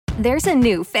There's a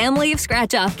new family of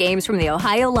scratch-off games from the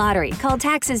Ohio Lottery called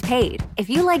Taxes Paid. If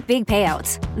you like big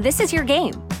payouts, this is your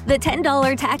game. The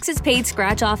 $10 Taxes Paid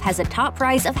scratch-off has a top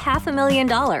prize of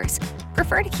 $500,000.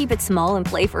 Prefer to keep it small and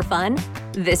play for fun?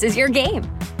 This is your game.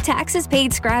 Taxes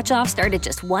Paid scratch-off start at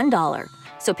just $1.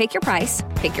 So pick your price,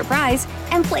 pick your prize,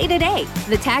 and play today.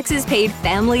 The Taxes Paid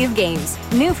family of games,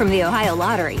 new from the Ohio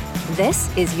Lottery. This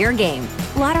is your game.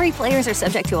 Lottery players are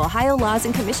subject to Ohio laws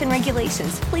and commission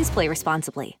regulations. Please play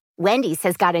responsibly. Wendy's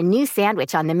has got a new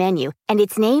sandwich on the menu, and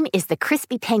its name is the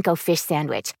Crispy Panko Fish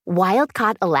Sandwich.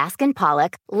 Wild-caught Alaskan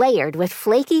pollock, layered with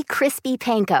flaky, crispy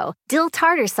panko, dill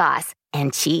tartar sauce,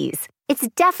 and cheese. It's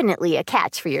definitely a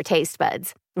catch for your taste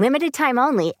buds. Limited time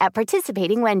only at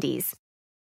participating Wendy's.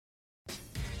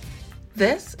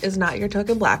 This is Not Your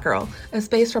Token Black Girl, a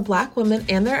space for Black women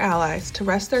and their allies to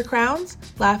rest their crowns,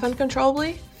 laugh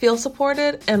uncontrollably, feel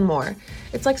supported, and more.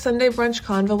 It's like Sunday brunch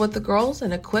convo with the girls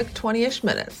in a quick 20-ish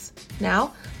minutes.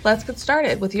 Now, let's get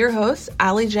started with your hosts,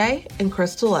 Alliee J. and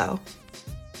Crystal O.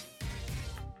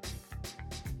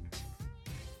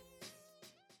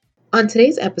 On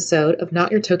today's episode of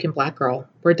Not Your Token Black Girl,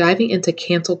 we're diving into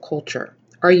cancel culture.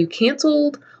 Are you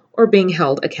canceled or being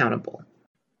held accountable?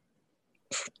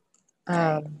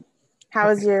 How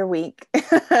was your week?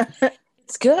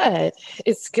 It's good.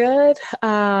 It's good.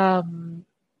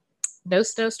 No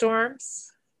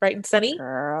snowstorms, bright and sunny.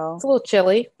 Girl. It's a little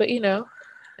chilly, but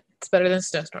it's better than a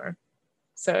snowstorm.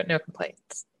 So no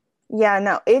complaints. Yeah,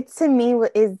 no, it to me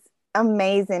is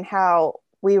amazing how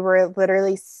we were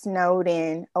literally snowed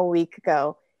in a week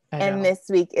ago. And this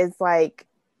week is like,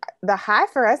 the high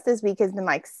for us this week has been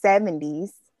like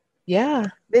 70s. Yeah.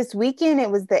 This weekend it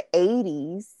was the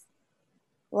 80s.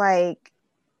 Like,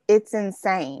 it's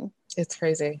insane. It's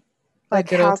crazy. Like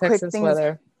good old Texas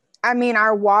weather. I mean,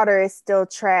 our water is still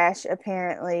trash,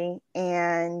 apparently.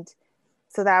 And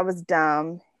so that was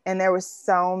dumb. And there was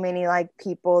so many, like,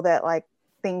 people that, like,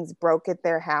 things broke at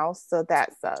their house. So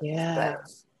that sucks. Yeah.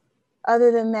 But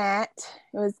other than that,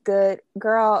 it was good.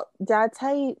 Girl, did I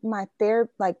tell you my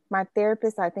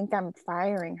therapist, I think I'm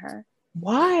firing her.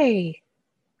 Why?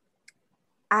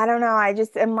 I don't know. I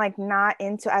just am like not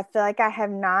into, I feel like I have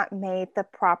not made the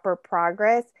proper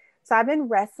progress. So I've been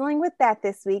wrestling with that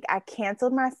this week. I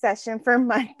canceled my session for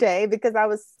Monday because I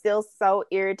was still so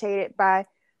irritated by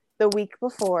the week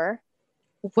before.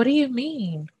 What do you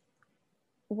mean?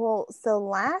 Well, so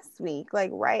last week,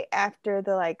 like right after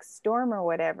the like storm or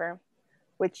whatever,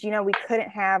 which, we couldn't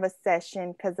have a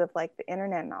session because of like the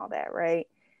internet and all that, right?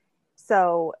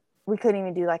 So we couldn't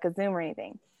even do like a Zoom or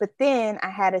anything. But then I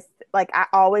had I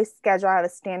always schedule, I have a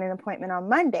standing appointment on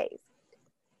Mondays.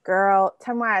 Girl,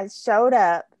 tell me I showed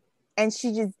up and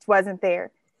she just wasn't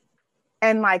there.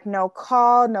 And like no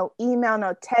call, no email,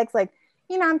 no text. Like,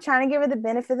 I'm trying to give her the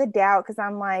benefit of the doubt because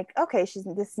I'm like, okay,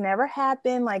 this never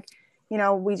happened. Like,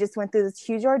 we just went through this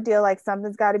huge ordeal. Like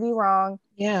something's got to be wrong.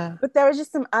 Yeah. But there was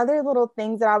just some other little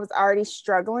things that I was already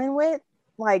struggling with,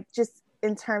 like just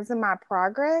in terms of my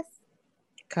progress.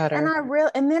 Got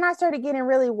her. And then I started getting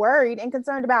really worried and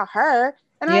concerned about her.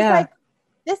 And I was like,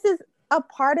 this is a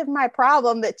part of my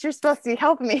problem that you're supposed to be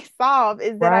helping me solve,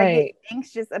 is that I get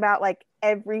anxious about like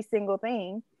every single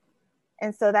thing.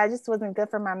 And so that just wasn't good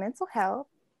for my mental health.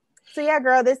 So yeah,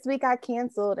 girl, this week I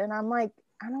canceled and I'm like,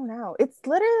 I don't know. It's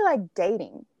literally like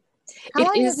dating. How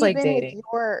long have you been dating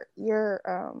with your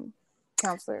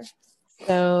counselor?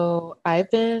 So I've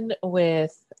been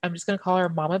with, I'm just going to call her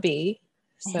Mama B.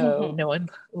 So no one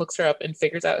looks her up and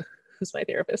figures out who's my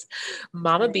therapist.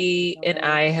 Mama B and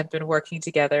I have been working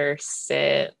together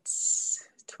since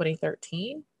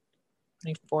 2013,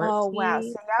 2014. Oh, wow. So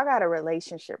y'all got a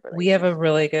relationship. We have a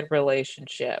really good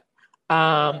relationship.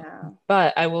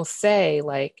 But I will say,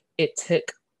 like, it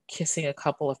took kissing a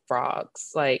couple of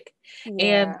frogs. Like,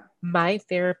 and my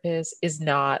therapist is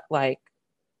not like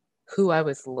who I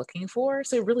was looking for.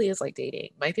 So it really is like dating.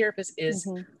 My therapist is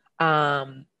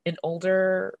an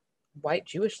older white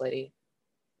Jewish lady.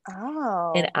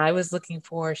 Oh. And I was looking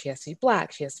for, she has to be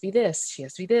Black, she has to be this, she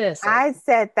has to be this. Like, I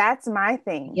said, that's my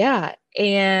thing. Yeah.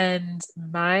 And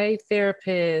my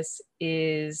therapist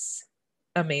is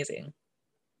amazing.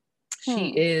 She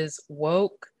is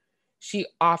woke. She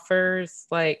offers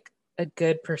like a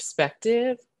good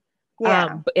perspective.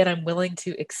 Yeah. And I'm willing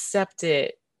to accept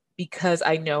it because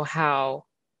I know how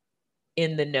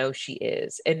in the know she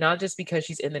is, and not just because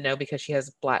she's in the know because she has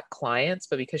Black clients,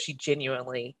 but because she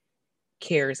genuinely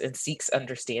cares and seeks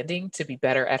understanding to be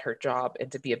better at her job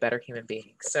and to be a better human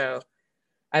being. So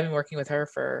I've been working with her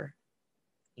for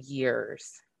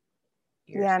years.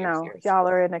 Years. Y'all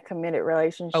are in a committed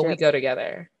relationship. Oh, we go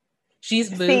together.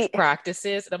 She's moved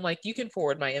practices, and I'm like, you can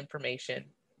forward my information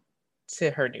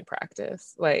to her new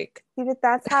practice. Like, see, but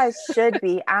that's how it should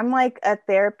be. I'm like a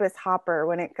therapist hopper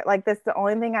when it like that's the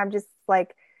only thing. I'm just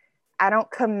like, I don't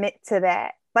commit to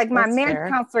that. Like my That's marriage fair.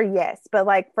 counselor, yes, but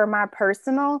like for my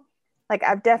personal, like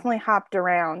I've definitely hopped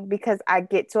around because I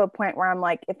get to a point where I'm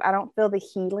like, if I don't feel the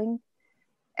healing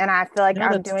and I feel like No,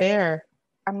 I'm that's doing it, fair.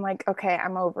 I'm like, okay,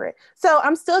 I'm over it. So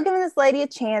I'm still giving this lady a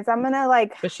chance. I'm gonna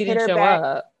like But she hit didn't her show back.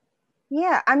 up.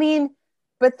 Yeah, I mean,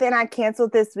 but then I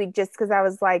canceled this week just because I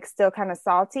was like still kind of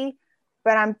salty.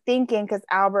 But I'm thinking because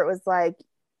Albert was like,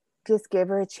 just give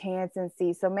her a chance and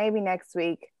see. So maybe next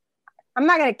week. I'm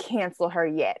not gonna cancel her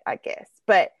yet, I guess.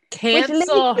 But which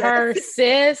Cancel her,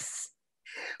 sis.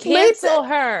 leads, Cancel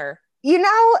her. you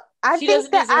know, I She think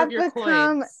doesn't that deserve I've your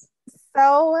become coins.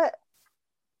 so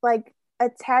like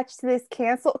attached to this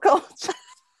cancel culture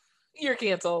You're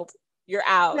canceled. You're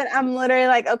out. that I'm literally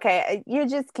like, okay, you're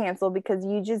just canceled because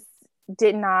you just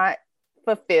did not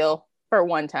fulfill for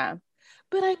one time.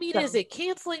 But I mean, So, is it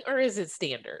canceling or is it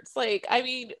standards? Like, I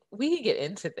mean, we can get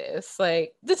into this.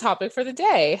 Like, the topic for the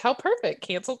day, how perfect,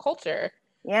 cancel culture.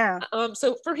 yeah.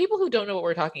 So for people who don't know what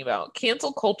we're talking about,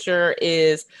 cancel culture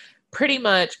is pretty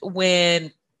much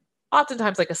when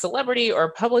oftentimes like a celebrity or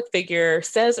a public figure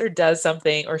says or does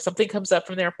something or something comes up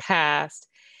from their past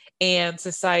and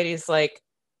society's like,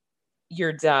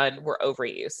 you're done, we're over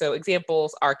you. So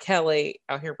examples are Kelly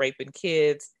out here raping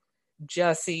kids,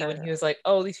 Jussie when he was like,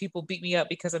 oh, these people beat me up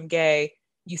because I'm gay.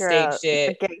 You Girl, staged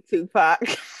it. gay Tupac.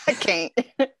 I can't.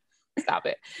 Stop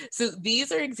it. So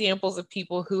these are examples of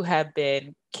people who have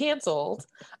been canceled.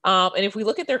 And if we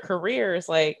look at their careers,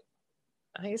 like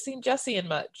I ain't seen Jussie in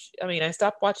much. I mean, I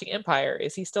stopped watching Empire.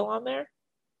 Is he still on there?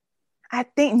 I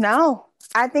think no.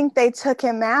 I think they took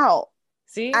him out.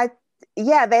 See?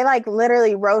 Yeah, they like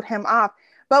literally wrote him off.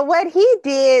 But what he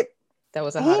did, That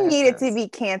was a hot he ass needed to mess. be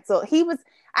canceled.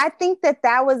 I think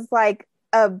that was like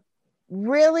a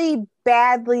really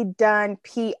badly done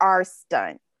PR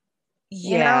stunt.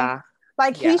 You know, Yeah.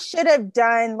 like Yeah. he should have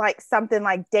done like something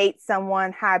like date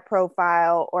someone high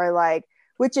profile or like,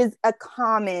 which is a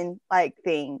common like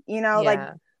thing, you know, like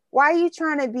Yeah. why are you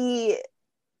trying to be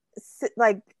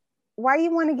like, why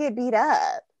you want to get beat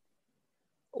up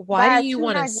Why do by you two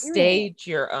want to Nigerians? stage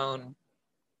your own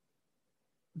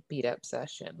beat up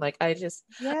session? Like, I don't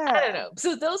Yeah. know.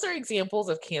 So, those are examples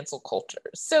of cancel culture.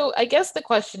 So, I guess the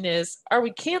question is, are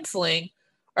we canceling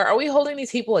or are we holding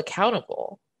these people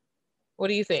accountable? What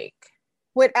do you think?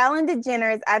 With Ellen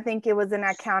DeGeneres, I think it was an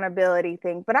accountability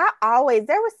thing. But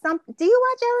there was some. Do you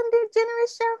watch Ellen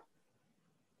DeGeneres show?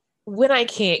 When I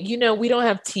can't, we don't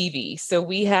have TV. So,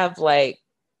 we have like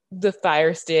the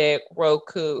Fire Stick,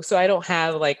 Roku. So, I don't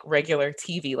have like regular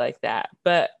TV like that.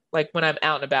 But like when I'm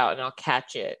out and about and I'll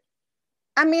catch it.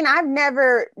 I mean, I've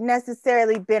never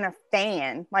necessarily been a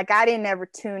fan. Like, I didn't ever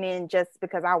tune in just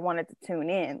because I wanted to tune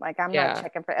in. Like, I'm not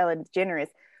checking for Ellen DeGeneres.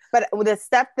 But the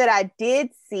stuff that I did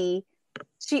see,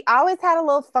 she always had a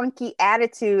little funky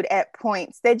attitude at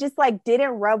points that just like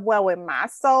didn't rub well with my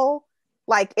soul.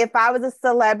 Like, if I was a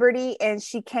celebrity and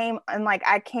she came and like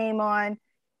I came on,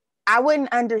 I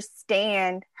wouldn't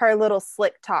understand her little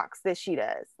slick talks that she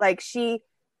does. Like,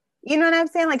 you know what I'm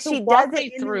saying? Like, So she does walk it me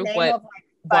in the through name of like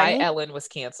why funny. Ellen was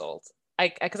canceled.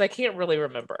 Because I can't really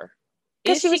remember.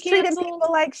 Because Is she she was treating canceled? people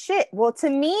like shit. Well, to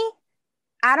me,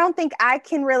 I don't think I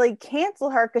can really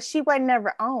cancel her because she was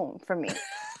never on for me.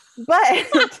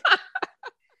 But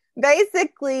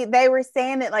basically, they were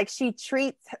saying that like she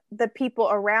treats the people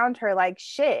around her like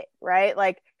shit, right?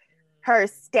 Like her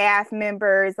staff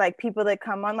members, like people that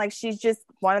come on, like she's just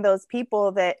one of those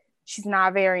people that she's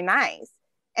not very nice.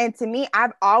 And to me,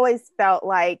 I've always felt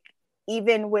like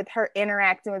even with her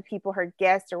interacting with people, her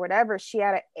guests or whatever, she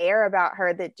had an air about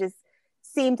her that just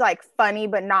seemed like funny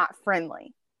but not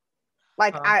friendly.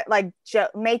 Like I like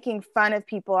making fun of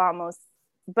people almost,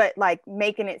 but like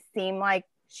making it seem like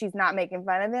she's not making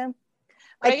fun of them.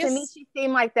 But I Like to guess me, she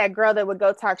seemed like that girl that would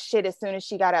go talk shit as soon as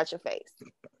she got out your face.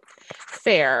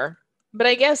 fair. But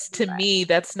I guess to me,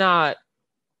 that's not,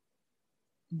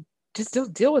 just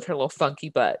don't deal with her little funky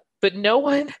butt. But no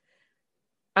one,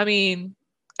 I mean,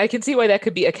 I can see why that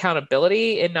could be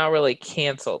accountability and not really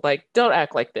canceled. Like, don't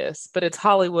act like this. But it's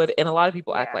Hollywood and a lot of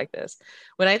people act like this.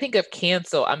 When I think of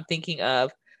cancel, I'm thinking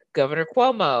of Governor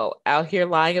Cuomo out here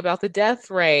lying about the death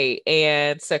rate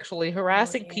and sexually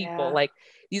harassing people. Like,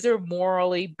 these are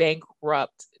morally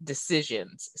bankrupt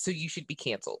decisions. So you should be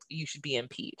canceled. You should be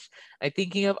impeached. I'm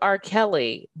thinking of R.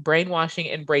 Kelly brainwashing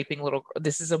and raping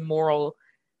this is a moral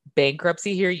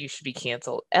bankruptcy here. You should be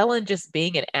canceled. Ellen just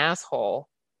being an asshole.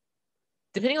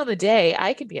 Depending on the day,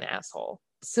 I could be an asshole.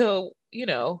 So, you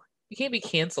can't be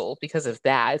canceled because of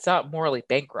that. It's not morally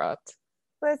bankrupt.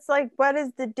 But it's like, what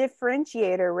is the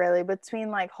differentiator really between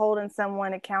like holding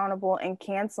someone accountable and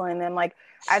canceling them? Like,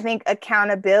 I think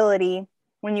accountability,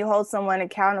 when you hold someone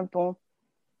accountable,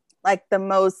 like the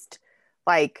most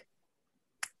like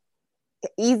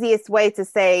easiest way to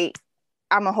say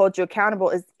I'm gonna hold you accountable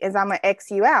is I'm gonna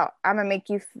X you out. I'm gonna make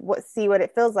you see what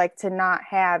it feels like to not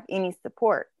have any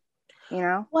support, you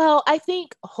know? Well, I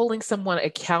think holding someone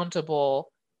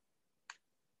accountable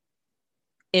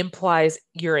implies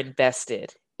you're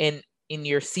invested in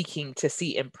your seeking to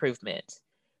see improvement,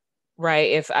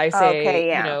 right? If I say, Okay,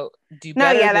 yeah. do No,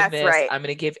 better yeah, than that's this, right.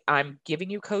 I'm giving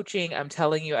you coaching, I'm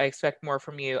telling you I expect more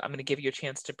from you, I'm going to give you a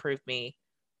chance to prove me,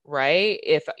 right?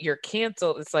 If you're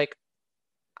canceled, it's like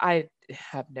I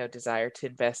have no desire to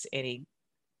invest any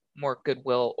more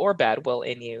goodwill or bad will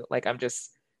in you. Like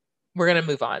we're going to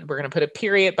move on. We're going to put a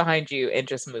period behind you and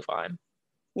just move on.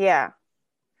 Yeah.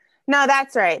 No,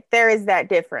 that's right. There is that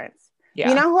difference. You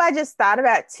Yeah. know who I just thought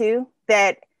about too?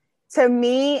 That to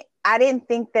me, I didn't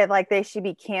think that like they should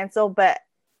be canceled, but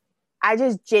I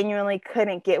just genuinely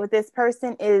couldn't get with this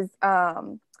person is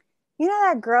you know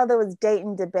that girl that was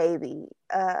dating the baby?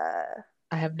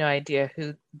 I have no idea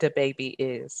who the baby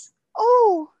is.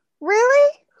 Oh,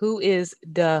 really? Who is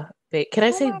the baby? Can I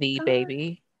Oh say my the God.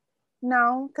 baby?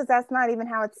 No, because that's not even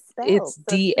how it's It's spelled. So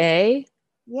DA.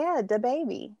 yeah, the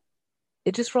baby.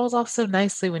 It just rolls off so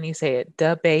nicely when you say it.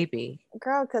 The baby.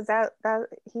 Girl, because that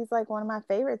he's like one of my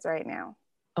favorites right now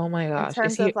Oh my in gosh.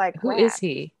 terms of like Who is rap.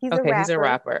 he? He's a Okay, he's a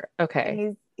rapper rapper. and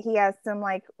Okay. he has some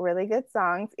like really good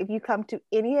songs. If you come to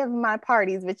any of my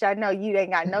parties, which I know you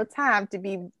ain't got no time to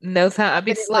be No time. I'd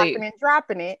be popping and locking asleep. and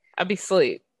dropping it, I'd be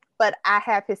asleep. but I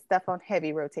have his stuff on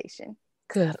heavy rotation.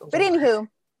 Good But Lord. anywho,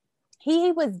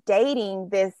 he was dating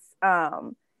this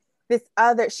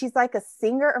other, she's like a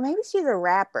singer or maybe she's a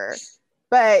rapper,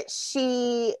 but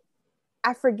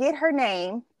I forget her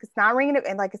name. It's not ringing it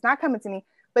and like it's not coming to me,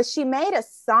 but she made a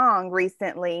song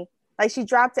recently. Like she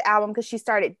dropped the album because she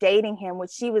started dating him,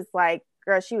 which she was like,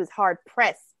 girl, she was hard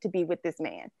pressed to be with this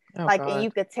man. Oh Like, and God.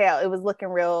 you could tell it was looking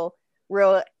real,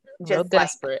 Real just like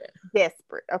desperate.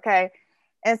 desperate. Okay.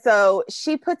 And so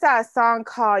she puts out a song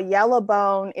called Yellow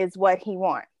Bone is What He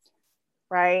Wants.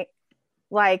 Right.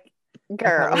 Like, I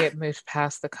thought girl, we had moved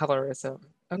past the colorism.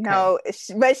 Okay. no,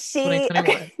 but she, 2021.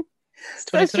 okay. It's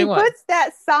So she 2021. puts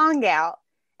that song out.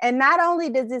 And not only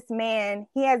does this man,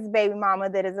 he has a baby mama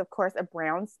that is, of course, a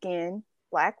brown skinned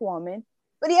Black woman,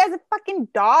 but he has a fucking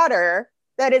daughter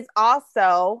that is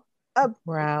also a,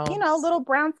 Brown. little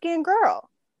brown skinned girl.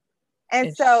 And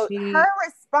And so her she,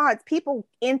 response, people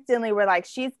instantly were like,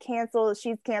 she's canceled.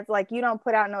 She's canceled. Like, you don't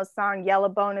put out no song, Yellow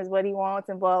Bone is what he wants,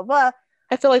 and blah, blah.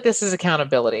 I feel like this is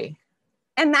accountability.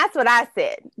 And that's what I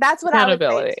said. That's what I would say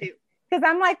Accountability. too. Because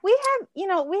I'm like, we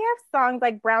have songs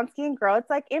like Brown Skin Girl. It's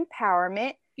like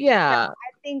empowerment. Yeah. I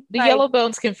think The like, yellow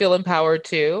bones can feel empowered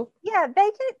too, yeah, they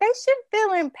should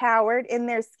feel empowered in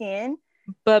their skin.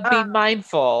 but be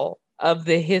mindful of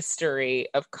the history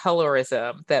of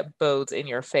colorism that bodes in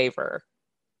your favor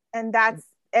And that's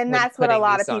when what a putting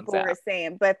lot these of songs people were out.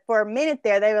 saying. But for a minute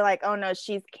there, they were like, oh no,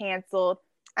 she's canceled.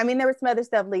 I mean, there was some other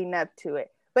stuff leading up to it.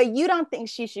 But you don't think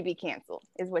she should be canceled,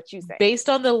 is what you say. Based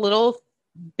on the little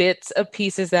bits of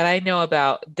pieces that I know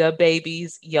about the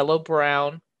baby's yellow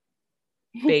brown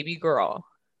baby girl,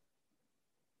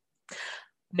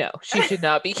 no, she should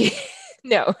not be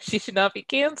no, she should not be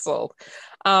canceled.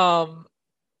 Um,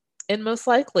 and most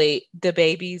likely the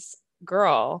baby's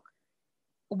girl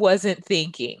wasn't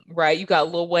thinking, right? You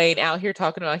got Lil Wayne out here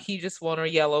talking about he just wanted a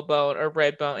yellow bone or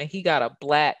red bone, and he got a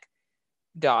black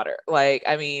daughter. Like,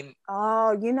 I mean,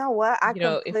 Oh, you know what? I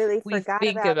if completely we forgot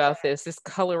think about about that. this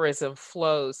colorism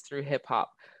flows through hip hop,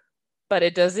 but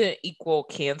it doesn't equal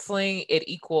canceling. It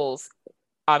equals,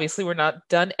 obviously, we're not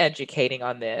done educating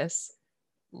on this.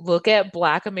 Look at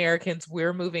Black Americans.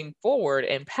 We're moving forward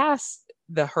and past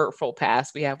the hurtful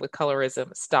past we have with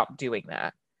colorism. Stop doing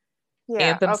that. Yeah,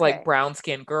 Anthems like okay. Brown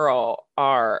Skin Girl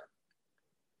are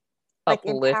Like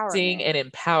uplifting empowerment. and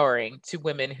empowering to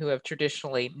women who have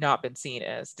traditionally not been seen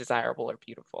as desirable or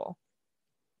beautiful.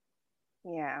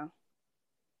 Yeah.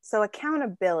 So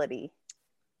accountability.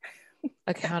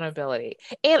 Accountability.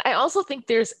 And I also think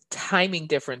there's timing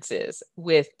differences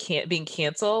with being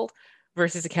canceled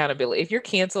versus accountability. If you're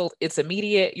canceled, it's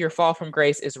immediate. Your fall from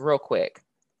grace is real quick,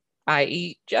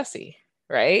 i.e. Jesse,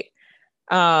 right?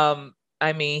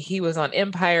 I mean, he was on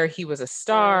Empire, he was a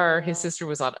star, his sister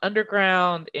was on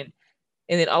Underground, and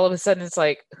then all of a sudden it's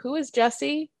like, who is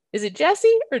Jesse? Is it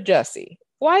Jesse or Jesse?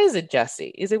 Why is it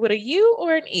Jesse? Is it with a U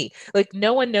or an E? Like,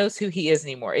 no one knows who he is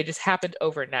anymore. It just happened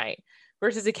overnight.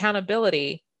 Versus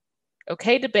accountability.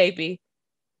 Okay, the baby,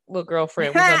 little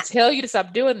girlfriend, we're going to tell you to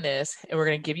stop doing this, and we're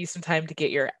going to give you some time to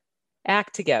get your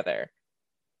act together.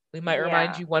 We might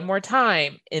remind you one more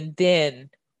time, and then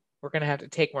we're going to have to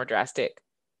take more drastic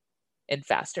and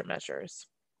faster measures.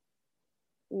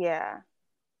 Yeah.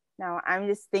 No, I'm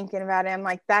just thinking about it. I'm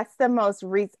like, that's the most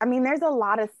I mean, there's a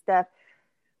lot of stuff,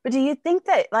 but do you think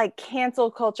that like cancel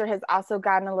culture has also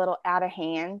gotten a little out of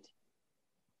hand?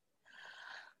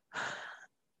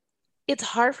 It's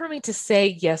hard for me to say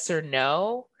yes or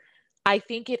no. I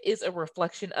think it is a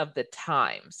reflection of the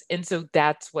times. And so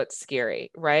that's what's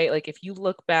scary, right? Like if you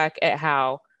look back at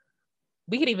how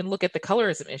we can even look at the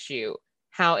colorism issue,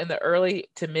 how in the early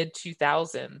to mid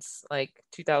 2000s, like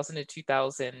 2000 to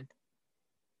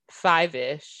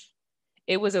 2005-ish,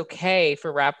 it was okay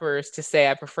for rappers to say,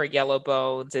 I prefer Yellow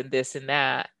Bones and this and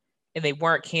that. And they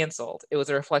weren't canceled. It was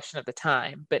a reflection of the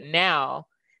time. But now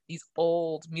these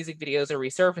old music videos are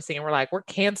resurfacing and we're like, we're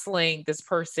canceling this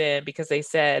person because they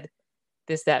said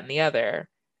this, that, and the other.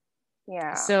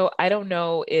 Yeah. So I don't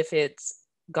know if it's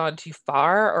gone too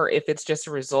far or if it's just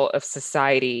a result of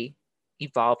society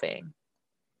evolving.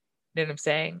 You know what I'm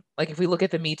saying? Like if we look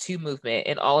at the Me Too movement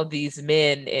and all of these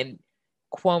men and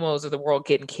Cuomo's of the world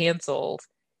getting canceled,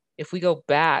 if we go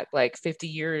back like 50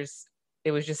 years,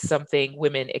 it was just something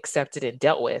women accepted and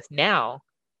dealt with. Now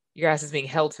your ass is being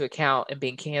held to account and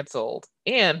being canceled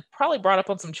and probably brought up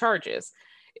on some charges.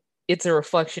 It's a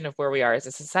reflection of where we are as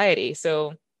a society.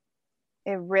 So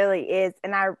it really is.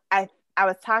 And I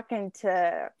was talking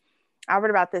to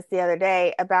Albert about this the other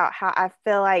day about how I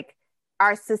feel like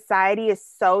our society is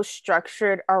so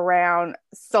structured around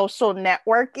social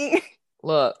networking.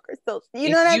 Look, you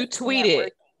know, if you tweet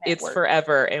it, it's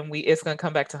forever, and it's gonna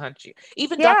come back to hunt you.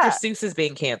 Even Dr. Seuss is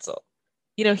being canceled.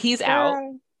 You know, he's out.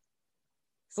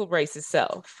 His little racist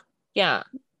self. Yeah.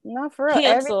 No, for real.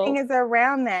 Everything is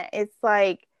around that. It's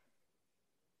like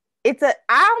I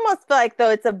almost feel like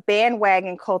though it's a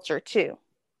bandwagon culture too.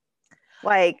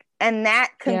 Like, and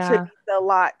that contributes a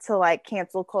lot to like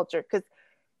cancel culture because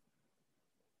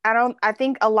I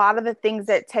think a lot of the things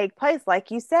that take place,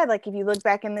 like you said, like if you look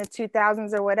back in the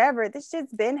 2000s or whatever, this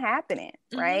shit's been happening,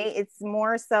 right? Mm-hmm. It's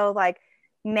more so like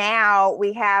now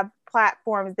we have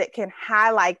platforms that can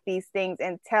highlight these things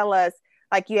and tell us,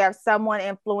 like you have someone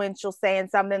influential saying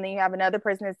something, then you have another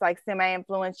person that's like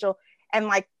semi-influential, and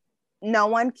like no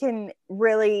one can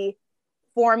really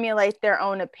formulate their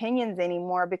own opinions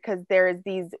anymore because there's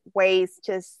these ways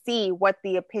to see what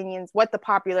the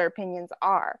popular opinions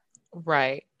are.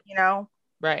 Right. You know?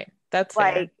 Right. That's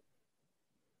like fair.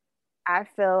 I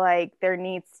feel like there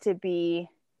needs to be,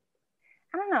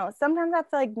 I don't know, sometimes I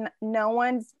feel like no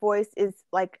one's voice is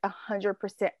like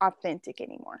 100% authentic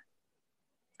anymore.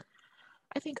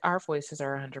 I think our voices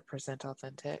are 100%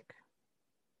 authentic.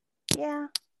 Yeah.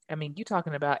 I mean, you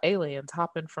talking about aliens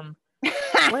hopping from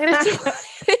planet to planet.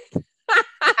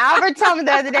 Albert told me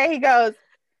the other day, he goes,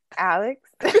 Alex,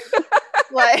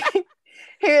 like,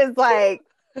 he was like,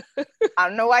 I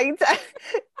don't know why you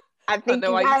I think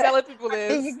you telling people this.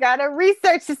 I think you gotta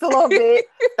research this a little bit.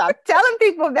 Stop telling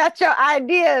people about your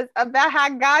ideas about how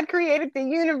God created the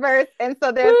universe and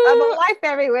so there's other life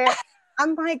everywhere.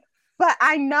 I'm like, but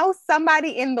I know somebody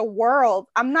in the world.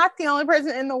 I'm not the only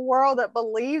person in the world that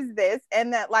believes this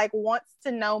and that like wants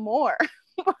to know more.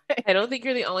 I don't think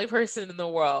you're the only person in the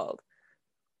world.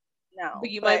 No.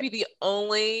 But you might be the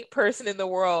only person in the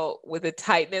world with a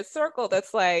tight-knit circle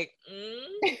that's like,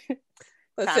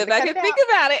 let's sit back and think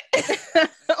about it.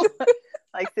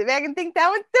 Like, sit back and think that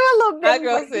one through a little bit. My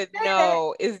girl said,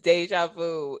 no, it's deja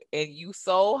vu. And you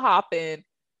soul hopping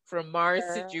from Mars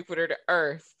to Jupiter to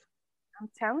Earth. I'm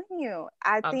telling you.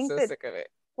 I'm so sick of it.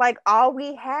 Like,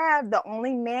 the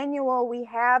only manual we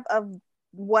have of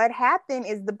what happened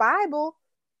is the Bible.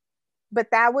 But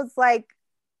that was like,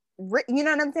 you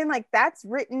know what I'm saying? Like, that's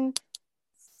written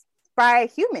by a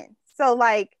human. So,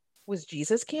 like. Was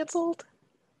Jesus canceled?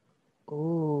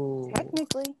 Ooh.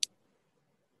 Technically.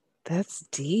 That's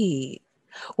deep.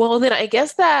 Well, then I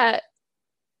guess that,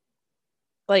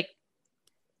 like,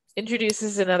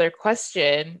 introduces another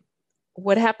question.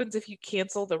 What happens if you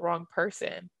cancel the wrong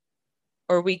person?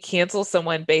 Or we cancel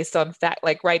someone based on fact?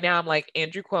 Like, right now, I'm like,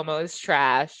 Andrew Cuomo is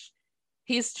trash.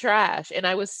 He's trash. And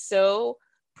I was so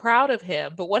proud of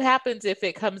him. But what happens if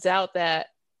it comes out that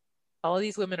all of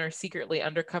these women are secretly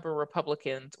undercover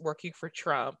Republicans working for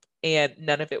Trump and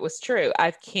none of it was true?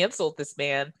 I've canceled this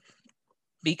man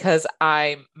because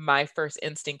my first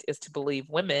instinct is to believe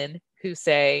women who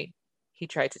say he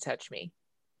tried to touch me.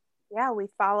 Yeah, we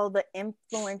follow the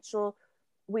influential,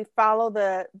 we follow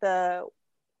the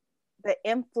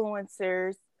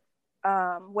influencers,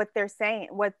 what they're saying,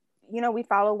 what, we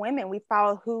follow women. We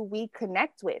follow who we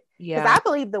connect with. Yeah. Because I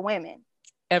believe the women.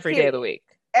 Every day of the week.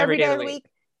 Every day of the week.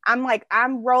 I'm like,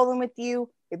 I'm rolling with you.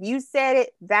 If you said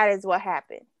it, that is what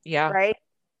happened. Yeah. Right.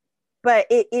 But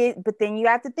but then you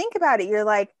have to think about it. You're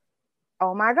like,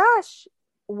 oh my gosh,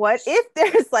 what if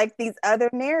there's like these other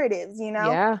narratives,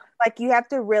 Yeah. Like you have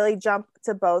to really jump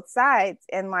to both sides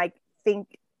and like think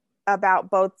about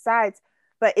both sides.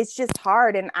 But it's just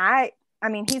hard. And I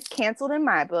mean, he's canceled in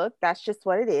my book. That's just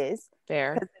what it is.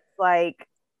 Fair. Because it's like,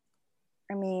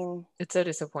 I mean, it's so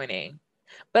disappointing.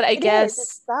 But I guess it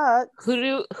sucks.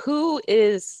 Who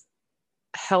is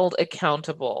held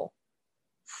accountable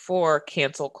for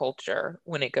cancel culture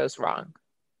when it goes wrong?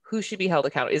 Who should be held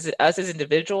accountable? Is it us as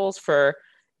individuals for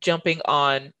jumping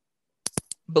on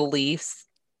beliefs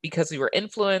because we were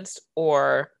influenced,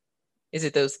 or is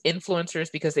it those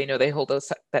influencers because they know they hold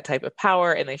that type of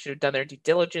power and they should have done their due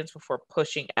diligence before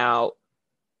pushing out,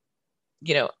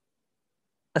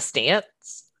 a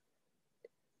stance?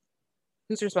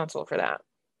 Who's responsible for that?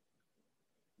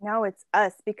 No, it's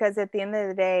us, because at the end of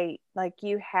the day, like,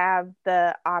 you have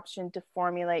the option to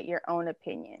formulate your own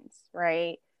opinions,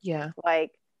 right? Yeah.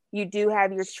 Like, you do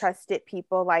have your trusted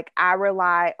people. Like, I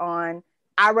rely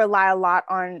a lot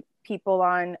on people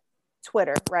on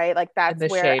Twitter, right? Like, that's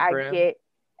where I get,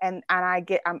 and I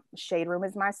get, Shade Room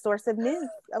is my source of news.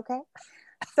 Okay.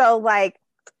 So like,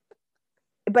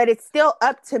 but it's still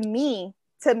up to me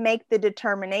to make the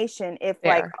determination if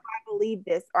like, oh, I believe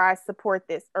this or I support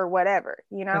this or whatever,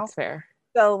 That's fair.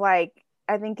 So like,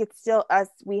 I think it's still us.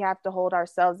 We have to hold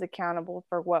ourselves accountable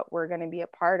for what we're going to be a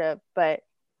part of. But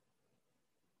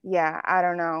yeah, I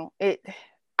don't know.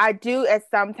 I do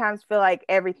sometimes feel like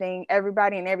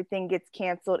everybody and everything gets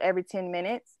canceled every 10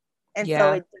 minutes. And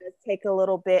so it does take a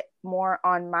little bit more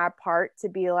on my part to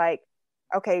be like,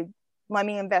 okay, let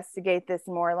me investigate this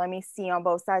more. Let me see on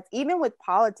both sides, even with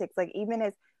politics, like even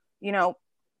as,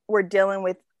 we're dealing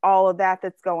with all of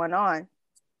that's going on.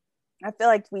 I feel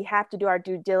like we have to do our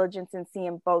due diligence and see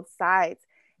in both sides.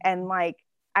 And like,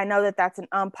 I know that's an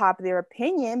unpopular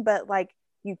opinion, but like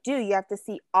you have to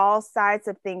see all sides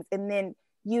of things and then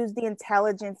use the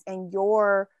intelligence and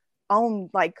your own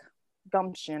like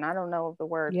gumption. I don't know the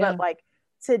word, but like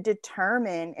to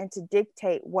determine and to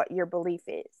dictate what your belief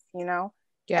is, Yeah.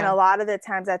 And a lot of the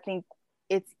times I think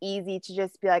it's easy to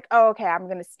just be like, oh, okay, I'm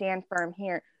going to stand firm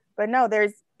here. But no,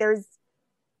 there's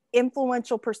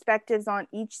influential perspectives on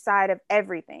each side of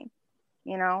everything,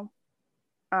 And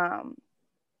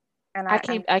I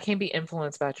can't be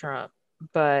influenced by Trump,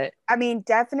 but I mean,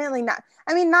 definitely not.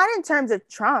 I mean, not in terms of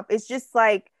Trump. It's just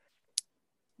like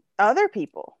other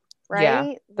people, right?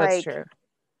 Yeah, that's like, true.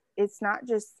 It's not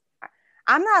just,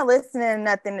 I'm not listening to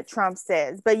nothing that Trump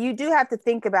says, but you do have to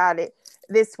think about it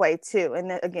this way too.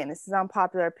 And again, this is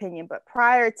unpopular opinion, but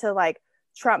prior to like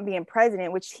Trump being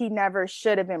president, which he never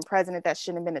should have been president, that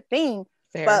shouldn't have been a thing.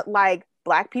 Fair. But like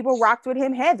Black people rocked with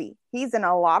him heavy. He's in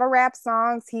a lot of rap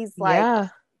songs. He's like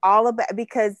all about,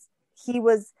 because he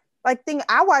was like,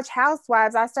 I watch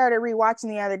Housewives. I started rewatching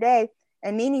the other day,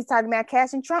 and Nene's talking about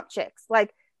cashing Trump checks.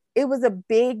 Like, it was a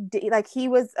big, like, he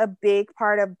was a big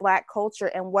part of Black culture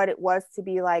and what it was to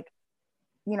be like,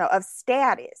 of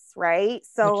status, right?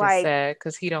 So which is sad,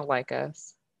 because he don't like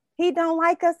us. He don't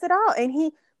like us at all.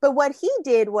 But what he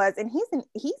did was, and he's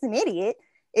an idiot,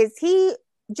 is he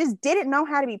just didn't know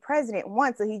how to be president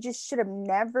once, so he just should have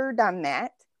never done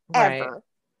that ever. Right.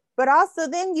 But also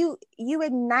then you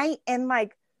ignite and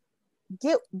like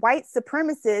get white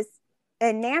supremacists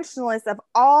and nationalists of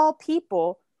all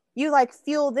people, you like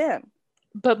fuel them.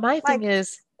 But my thing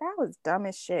is, that was dumb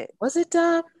as shit. Was it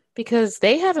dumb? Because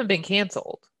they haven't been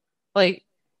canceled. Like,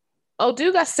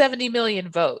 dude got 70 million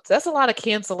votes. That's a lot of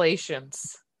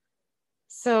cancellations.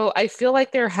 So I feel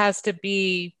like there has to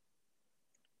be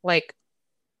like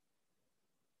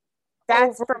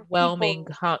overwhelming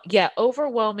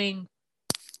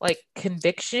like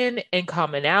conviction and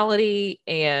commonality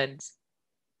and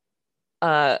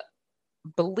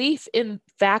belief in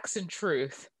facts and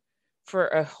truth for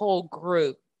a whole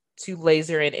group to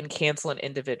laser in and cancel an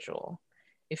individual.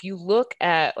 If you look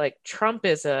at like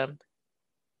Trumpism,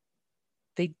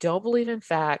 they don't believe in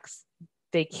facts.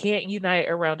 They can't unite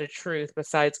around a truth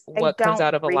besides what comes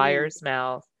out of a liar's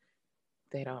mouth.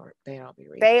 They don't be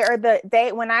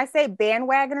reading. When I say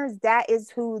bandwagoners, that is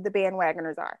who the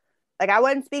bandwagoners are. Like, I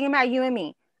wasn't speaking about you and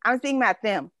me. I'm speaking about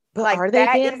them. But like, are they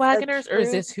bandwagoners or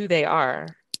is this who they are?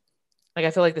 Like,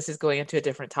 I feel like this is going into a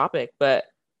different topic, but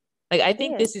like, I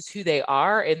think this is who they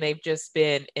are, and they've just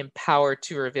been empowered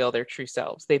to reveal their true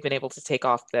selves. They've been able to take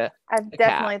off the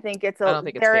definitely think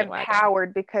they're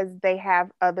empowered because they have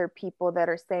other people that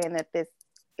are saying that this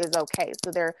is okay.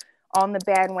 So they're on the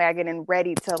bandwagon and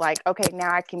ready to like, okay,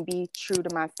 now I can be true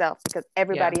to myself because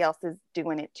everybody else is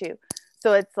doing it too.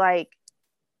 So it's like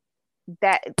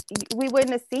that we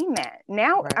wouldn't have seen that.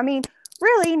 Now, I mean,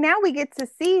 really, now we get to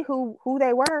see who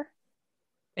they were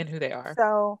and who they are.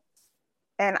 So,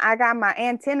 and I got my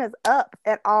antennas up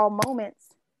at all moments,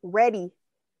 ready.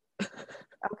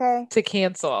 Okay. To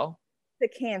cancel.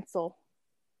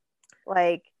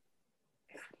 Like,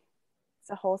 it's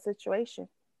a whole situation.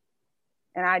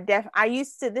 And I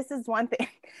used to, this is one thing,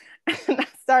 and I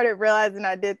started realizing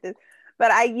I did this, but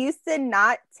I used to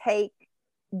not take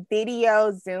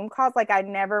video Zoom calls. Like, I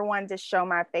never wanted to show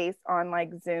my face on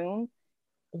like Zoom.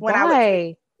 When Why? I would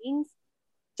take meetings.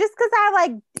 Just because I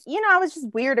like, I was just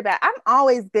weird about, I've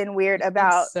always been weird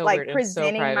about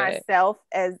presenting myself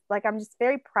as like, I'm just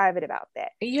very private about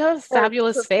that. You have a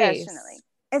fabulous face.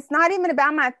 It's not even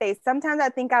about my face. Sometimes I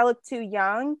think I look too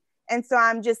young. And so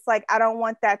I'm just like, I don't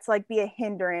want that to like be a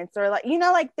hindrance or like,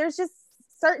 like there's just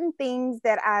certain things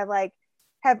that I like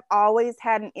have always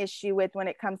had an issue with when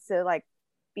it comes to like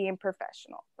being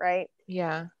professional. Right.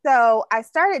 Yeah. So I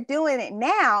started doing it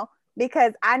now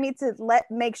because I need to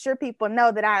make sure people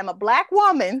know that I am a Black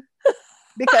woman.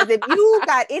 Because if you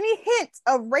got any hint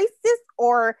of racist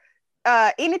or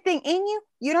anything in you,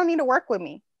 you don't need to work with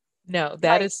me. No,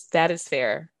 that is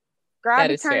fair. Girl, I'll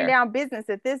be turning down business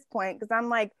at this point because I'm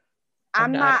like,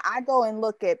 I'm not. I go and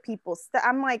look at people's stuff.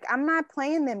 I'm like, I'm not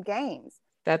playing them games.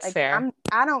 That's like, fair.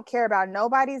 I don't care about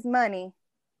nobody's money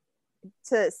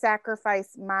to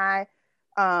sacrifice my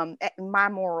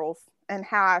morals and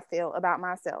how I feel about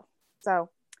myself. So,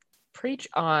 preach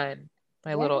on,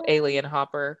 my little alien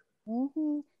hopper.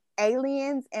 Mm-hmm.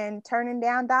 Aliens and turning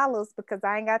down dollars because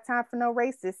I ain't got time for no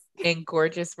racists. And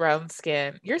gorgeous brown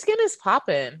skin. Your skin is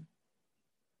popping.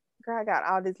 Girl, I got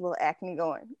all this little acne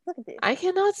going. Look at this. I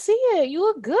cannot see it. You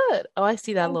look good. Oh, I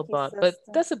see that little bump, but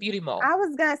that's a beauty mole. I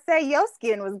was gonna say your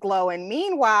skin was glowing.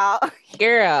 Meanwhile,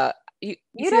 girl, you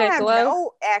don't have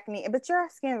no acne, but your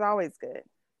skin is always good.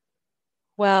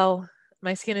 Well,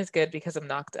 my skin is good because I'm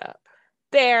knocked up.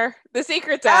 There, the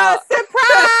secret's out.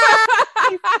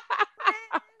 Surprise!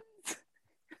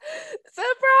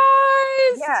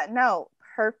 Surprise! Yeah, no,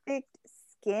 perfect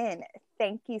skin.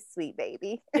 Thank you, sweet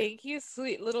baby. Thank you,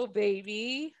 sweet little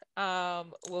baby.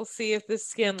 We'll see if the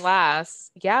skin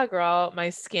lasts. Yeah, girl,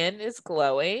 my skin is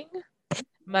glowing.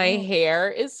 My hair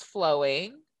is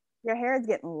flowing. Your hair is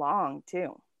getting long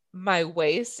too. My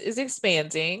waist is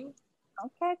expanding.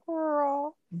 Okay,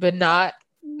 girl. But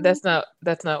that's not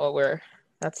what we're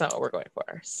going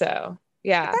for. So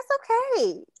yeah. But that's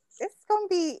okay. It's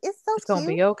gonna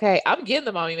be okay. I'm getting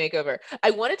the mommy makeover.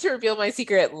 I wanted to reveal my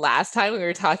secret last time we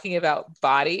were talking about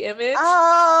body image.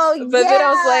 Oh, but then I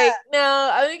was like,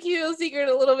 no, I'm gonna keep the secret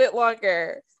a little bit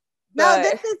longer. No,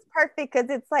 this is perfect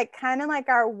because it's like kind of like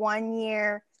our 1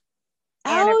 year.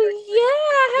 Oh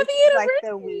yeah, happy anniversary! Like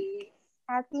the week.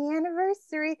 Happy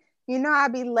anniversary! I'll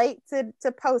be late to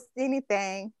post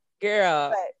anything,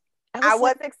 girl. But I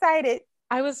was excited.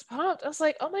 I was pumped. I was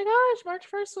like, oh my gosh, March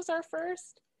 1st was our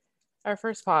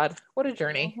first pod. What a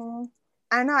journey. Mm-hmm.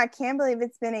 I know. I can't believe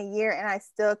it's been a year and I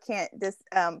still can't just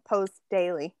post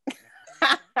daily.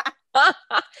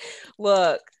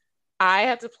 Look, I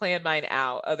have to plan mine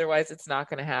out. Otherwise, it's not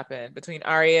going to happen. Between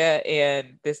Aria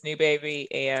and this new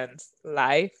baby and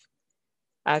life,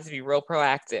 I have to be real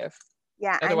proactive.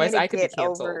 Yeah. Otherwise, I could be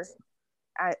canceled.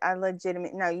 I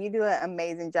legitimately, no, you do an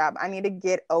amazing job. I need to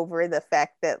get over the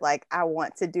fact that like I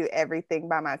want to do everything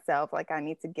by myself. Like I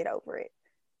need to get over it.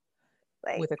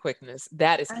 Like, with a quickness.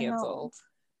 That is canceled.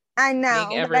 I know.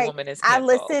 Being every woman is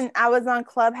canceled. I was on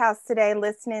Clubhouse today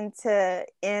listening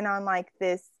on like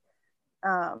this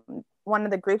one of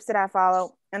the groups that I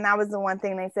follow, and that was the one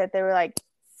thing they said. They were like,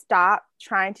 stop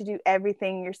trying to do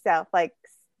everything yourself. Like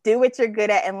do what you're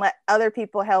good at and let other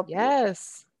people help you.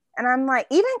 Yes. And I'm like,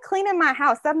 even cleaning my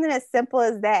house, something as simple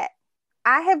as that.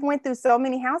 I have went through so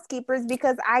many housekeepers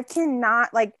because I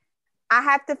cannot, like, I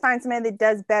have to find somebody that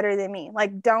does better than me.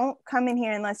 Like, don't come in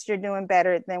here unless you're doing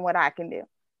better than what I can do.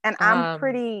 And I'm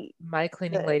pretty my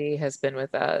cleaning lady has been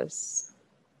with us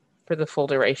for the full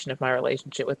duration of my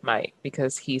relationship with Mike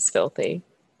because he's filthy.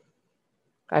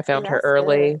 I found her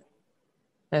early.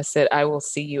 Good. I said, I will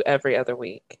see you every other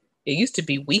week. It used to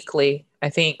be weekly, I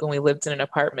think, when we lived in an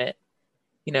apartment.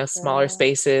 Smaller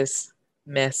spaces,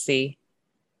 messy.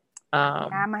 I'm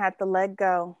gonna have to let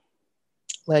go.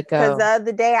 Because the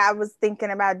other day I was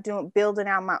thinking about building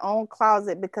out my own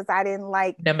closet because I didn't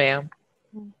like. No, ma'am.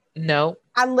 No.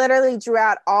 I literally drew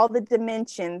out all the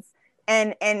dimensions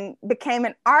and became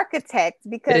an architect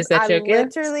because Is that your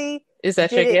gift? Is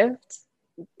that your gift?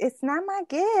 It's not my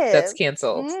gift. That's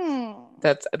canceled.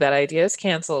 That idea is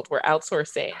canceled. We're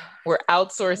outsourcing. We're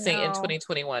outsourcing in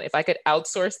 2021. If I could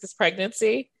outsource this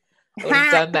pregnancy, I would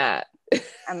have done that.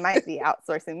 I might be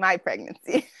outsourcing my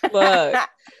pregnancy. Look,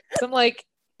 so I'm like,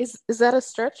 is that a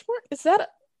stretch mark? Is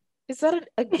that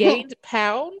a gained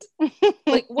pound?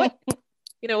 Like what?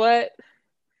 You know what?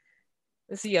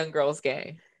 This is a young girl's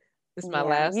game. This is my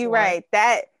last You're one. right.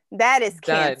 That is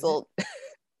canceled.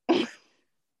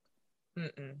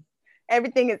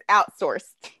 Everything is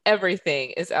outsourced.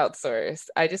 Everything is outsourced.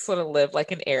 I just want to live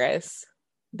like an heiress.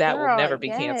 That will never be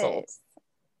canceled.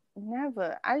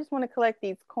 Never. I just want to collect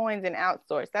these coins and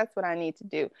outsource. That's what I need to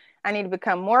do. I need to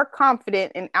become more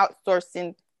confident in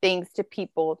outsourcing things to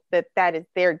people that is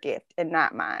their gift and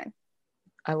not mine.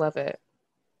 I love it.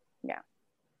 Yeah.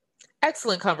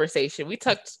 Excellent conversation. We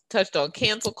touched on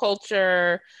cancel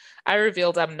culture. I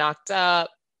revealed I'm knocked up.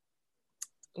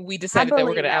 We decided that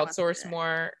we're going to outsource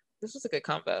more. This was a good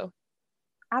combo.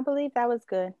 I believe that was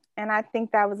good. And I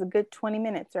think that was a good 20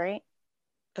 minutes, right?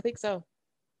 I think so.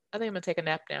 I think I'm going to take a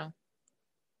nap now.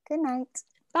 Good night.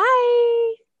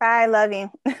 Bye. Bye. Love you.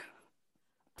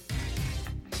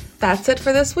 That's it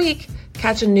for this week.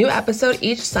 Catch a new episode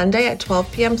each Sunday at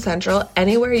 12 p.m. Central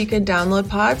anywhere you can download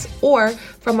pods or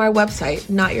from our website,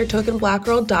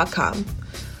 notyourtokenblackgirl.com.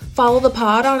 Follow the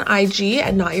pod on IG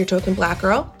at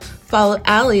notyourtokenblackgirl. Follow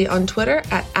Allie on Twitter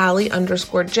at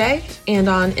Allie_J and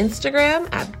on Instagram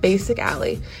at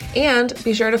BasicAllie. And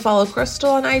be sure to follow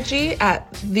Crystal on IG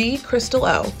at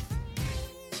 @TheCrystalO.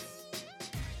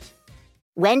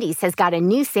 Wendy's has got a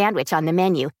new sandwich on the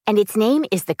menu, and its name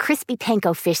is the Crispy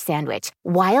Panko Fish Sandwich.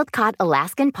 Wild-caught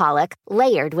Alaskan pollock,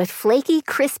 layered with flaky,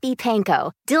 crispy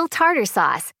panko, dill tartar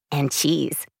sauce, and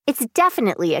cheese. It's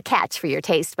definitely a catch for your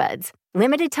taste buds.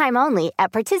 Limited time only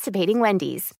at participating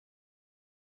Wendy's.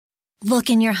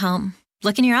 Look in your home.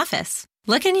 Look in your office.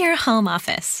 Look in your home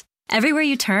office. Everywhere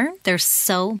you turn, there's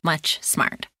so much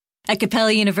smart. At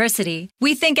Capella University,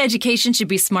 we think education should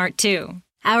be smart too.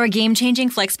 Our game-changing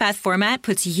FlexPath format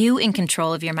puts you in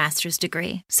control of your master's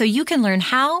degree, so you can learn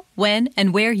how, when,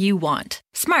 and where you want.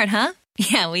 Smart, huh?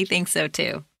 Yeah, we think so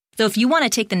too. So if you want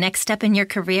to take the next step in your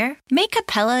career, make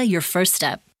Capella your first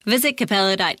step. Visit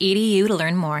capella.edu to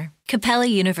learn more. Capella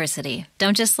University.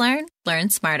 Don't just learn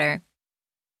smarter.